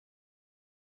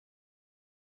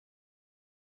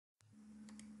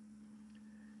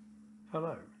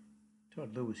Hello,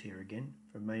 Todd Lewis here again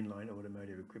from Mainline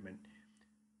Automotive Equipment.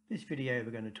 This video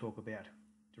we're going to talk about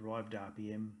derived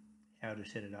RPM, how to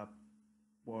set it up,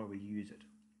 why we use it.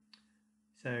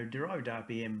 So derived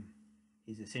RPM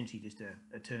is essentially just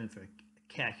a term for a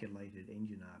calculated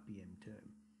engine RPM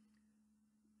term.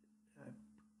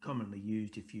 Commonly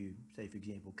used if you, say for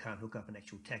example, can't hook up an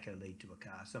actual tacho lead to a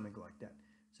car, something like that.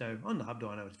 So on the hub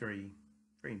dyno it's very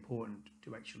important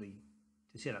to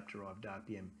set up derived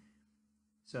RPM.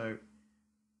 So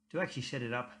to actually set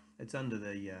it up, it's under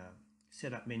the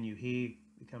setup menu here.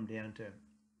 We come down to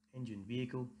engine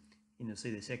vehicle and you'll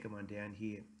see the second one down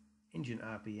here, engine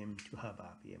RPM to hub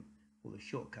RPM. Well, the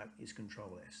shortcut is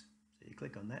Control S. So you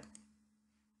click on that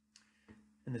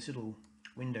and this little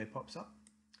window pops up.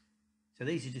 So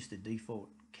these are just the default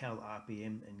cal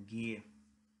RPM and gear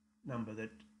number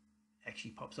that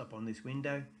actually pops up on this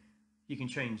window. You can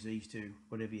change these to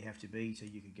whatever you have to be. So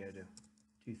you could go to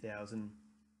 2000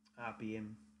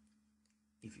 RPM.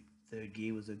 If third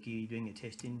gear was a gear you're doing a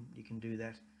test in, you can do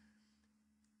that.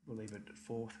 We'll leave it at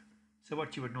fourth. So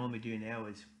what you would normally do now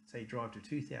is say drive to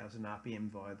 2000 RPM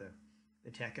via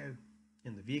the tacho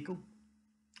in the vehicle,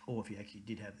 or if you actually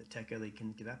did have the tacho lead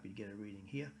can get up, you'd get a reading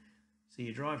here. So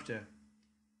you drive to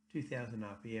 2000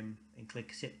 RPM and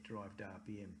click set derived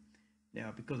RPM.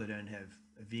 Now because I don't have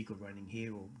a vehicle running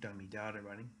here or dummy data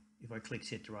running, if I click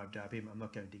set derived RPM I'm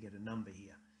not going to get a number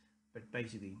here. But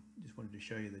basically, just wanted to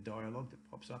show you the dialog that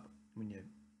pops up when you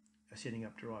are setting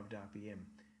up derived RPM.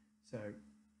 So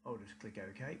I'll just click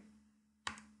OK.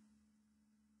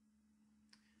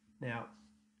 Now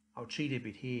I'll cheat a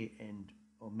bit here and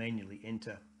I'll manually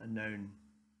enter a known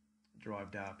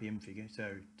derived RPM figure. So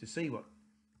to see what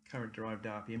current derived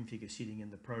RPM figure is sitting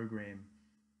in the program,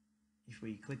 if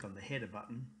we click on the header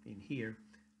button in here,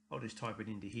 I'll just type it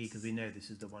into here because we know this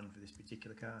is the one for this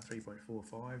particular car,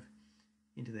 3.45.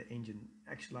 Into the engine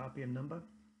actual RPM number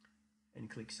and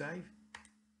click save.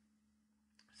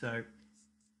 So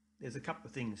there's a couple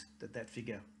of things that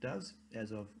figure does,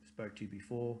 as I've spoke to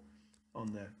before. On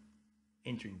the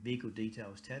entering vehicle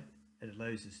details tab, it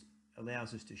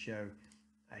allows us to show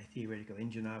a theoretical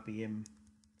engine RPM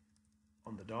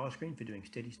on the dial screen for doing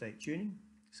steady state tuning.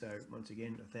 So once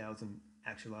again 1000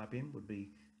 actual RPM would be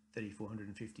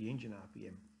 3450 engine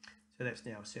RPM. So that's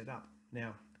now set up.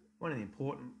 Now one of the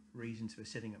important reasons for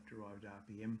setting up derived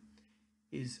RPM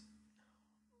is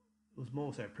it was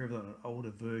more so prevalent on older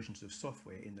versions of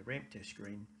software in the ramp test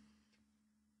screen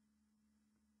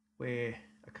where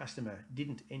a customer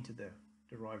didn't enter the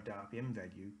derived RPM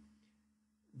value.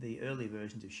 The early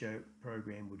versions of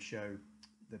program would show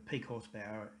the peak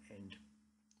horsepower and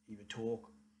either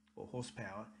torque or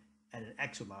horsepower at an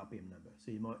actual RPM number. So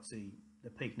you might see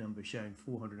the peak number showing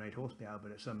 408 horsepower,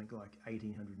 but it's something like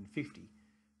 1850.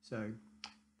 So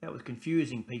that was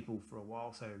confusing people for a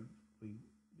while, so we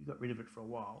got rid of it for a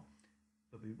while,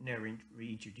 but we've now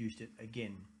reintroduced it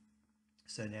again.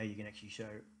 So now you can actually show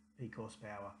peak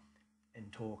horsepower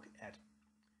and torque at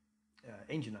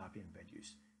engine RPM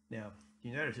values. Now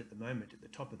you notice at the moment at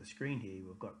the top of the screen here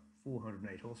we've got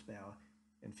 408 horsepower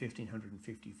and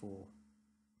 1554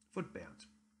 foot-pounds.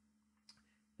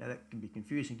 Now that can be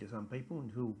confusing to some people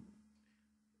until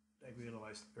they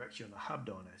realise they're actually on the hub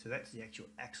dyno. So that's the actual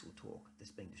axle torque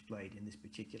that's being displayed in this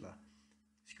particular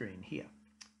screen here.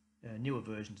 Newer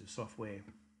versions of software,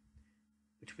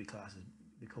 which we call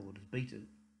it as beta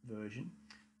version,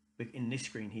 but in this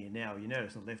screen here now, you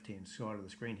notice on the left hand side of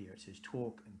the screen here it says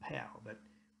torque and power, but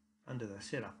under the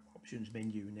setup options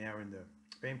menu now in the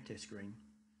ramp test screen,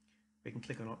 we can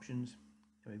click on options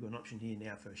and we've got an option here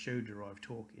now for show derived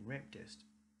torque in ramp test.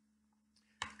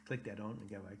 Click that on and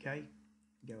go OK.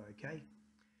 Go OK,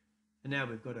 and now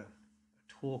we've got a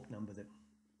torque number that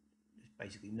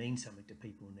basically means something to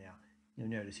people now. You'll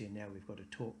notice here now we've got a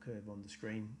torque curve on the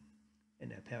screen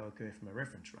and our power curve from a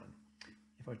reference run.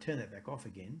 If I turn that back off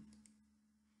again,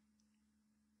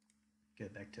 go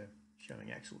back to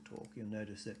showing axle torque, you'll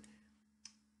notice that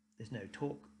there's no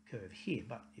torque curve here,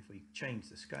 but if we change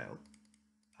the scale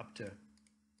up to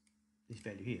this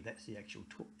value here, that's the actual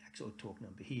torque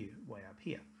number here, way up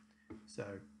here. So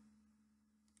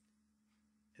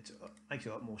it makes a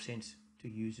lot more sense to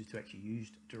users to actually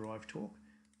use derived torque.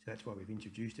 So that's why we've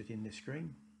introduced it in this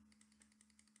screen.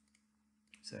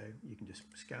 So you can just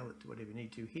scale it to whatever you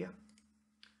need to here.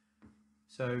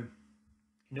 So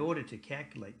in order to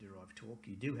calculate derived torque,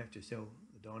 you do have to tell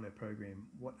the dyno program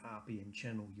what RPM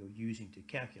channel you're using to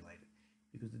calculate it,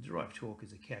 because the derived torque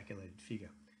is a calculated figure.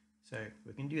 So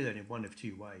we can do that in one of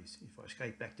two ways. If I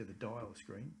escape back to the dial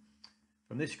screen,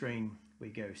 from this screen we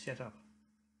go setup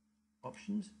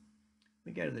options,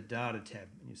 We go to the data tab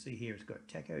and you see here it's got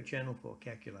tacho channel for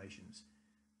calculations.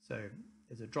 So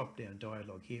there's a drop down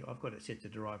dialog here. I've got it set to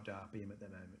derived RPM at the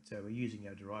moment. So we're using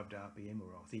our derived RPM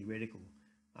or our theoretical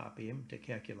RPM to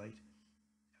calculate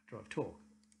our derived torque.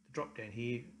 The drop down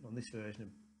here on this version of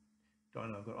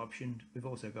Dyno I've got optioned. We've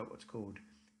also got what's called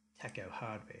tacho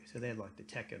hardware. So they're like the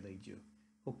tacho leads you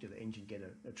hook to the engine, get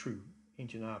a true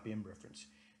engine RPM reference.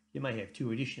 You may have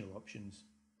two additional options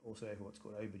also for what's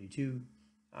called OBD2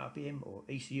 RPM or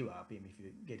ECU RPM if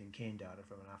you're getting CAN data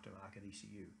from an aftermarket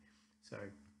ECU. So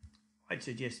I'd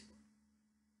suggest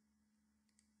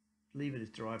leave it as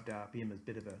derived RPM as a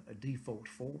bit of a default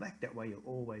fallback. That way you'll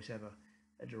always have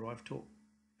a derived torque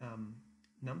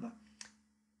number.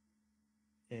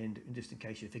 And just in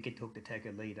case you forget to hook the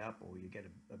tacho lead up or you get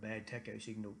a bad tacho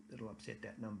signal, it'll upset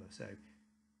that number. So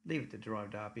leave it to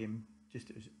derived RPM just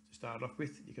to start off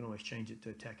with. You can always change it to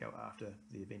tacho after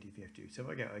the event if you have to. So if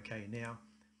I go OK now,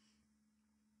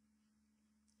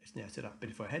 it's now set up. But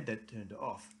if I had that turned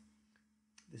off,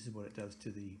 this is what it does to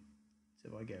the, so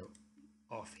if I go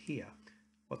off here,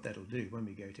 what that'll do when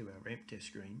we go to our ramp test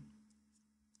screen,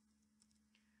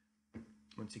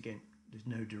 once again, there's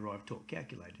no derived torque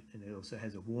calculated, and it also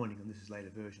has a warning on this is later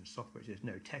version software, it says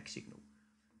no tack signal.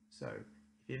 So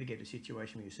if you ever get a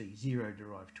situation where you see 0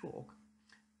 derived torque,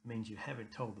 it means you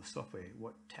haven't told the software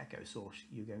what tacho source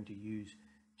you're going to use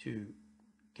to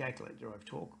calculate derived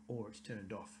torque, or it's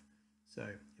turned off. So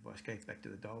if I escape back to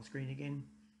the dial screen again,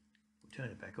 we'll turn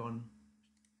it back on.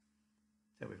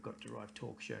 So we've got derived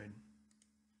torque shown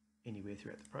anywhere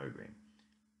throughout the program.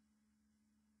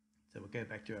 So we'll go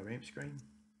back to our ramp screen.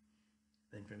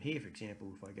 Then from here, for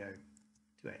example, if I go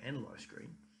to our analyze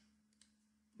screen,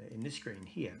 now in this screen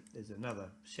here, there's another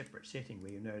separate setting where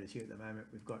you'll notice here at the moment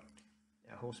we've got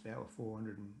our horsepower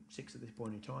 406 at this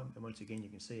point in time, and once again you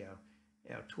can see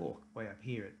our torque way up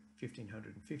here at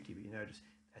 1550, but you notice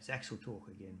that's axle torque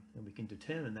again, and we can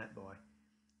determine that by,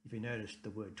 if you notice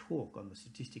the word torque on the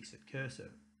statistics at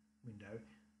cursor window,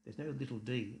 there's no little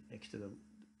d next to the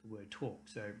word torque.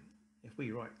 So if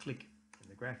we right click in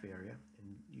the graph area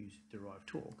and use derived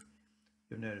torque,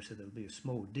 you'll notice that there'll be a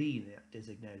small d now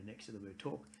designated next to the word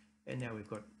torque, and now we've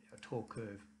got our torque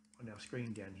curve on our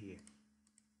screen down here.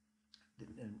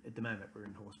 And at the moment we're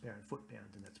in horsepower and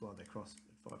foot-pounds, and that's why they cross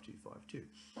at 5252.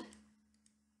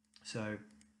 So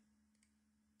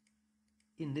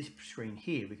in this screen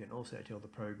here, we can also tell the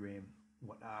program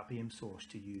what RPM source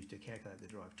to use to calculate the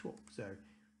derived torque. So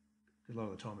a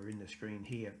lot of the time we're in the screen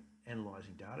here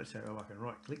analyzing data, so I can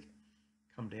right click,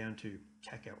 come down to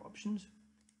tacho options,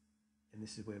 and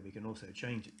this is where we can also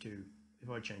change it to, if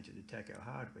I change it to tacho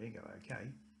hardware, go OK.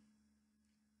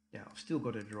 Now I've still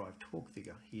got a derived torque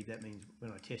figure here. That means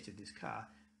when I tested this car,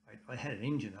 I had an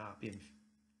engine RPM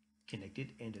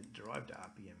connected and a derived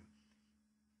RPM.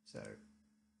 So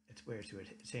it's where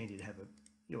it's handy to have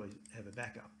you always have a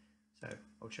backup. So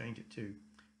I'll change it to,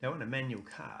 now on a manual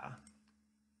car,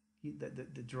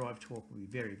 the derived torque will be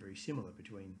very, very similar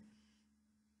between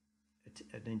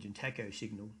an engine tacho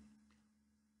signal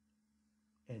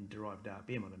and derived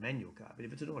RPM on a manual car. But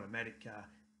if it's an automatic car,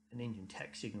 an engine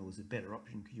tack signal is a better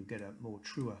option because you'll get a more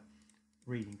truer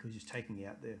reading because it's taking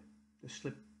out the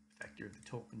slip factor of the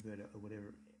torque converter or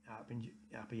whatever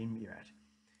RPM you're at.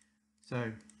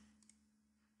 So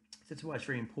that's why it's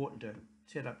very important to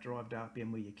set up derived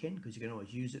RPM where you can, because you can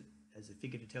always use it as a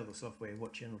figure to tell the software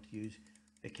what channel to use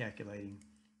for calculating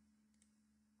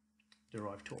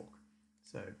derived torque.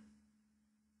 So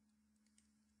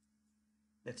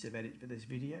that's about it for this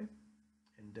video,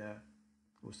 and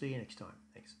we'll see you next time.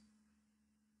 Thanks.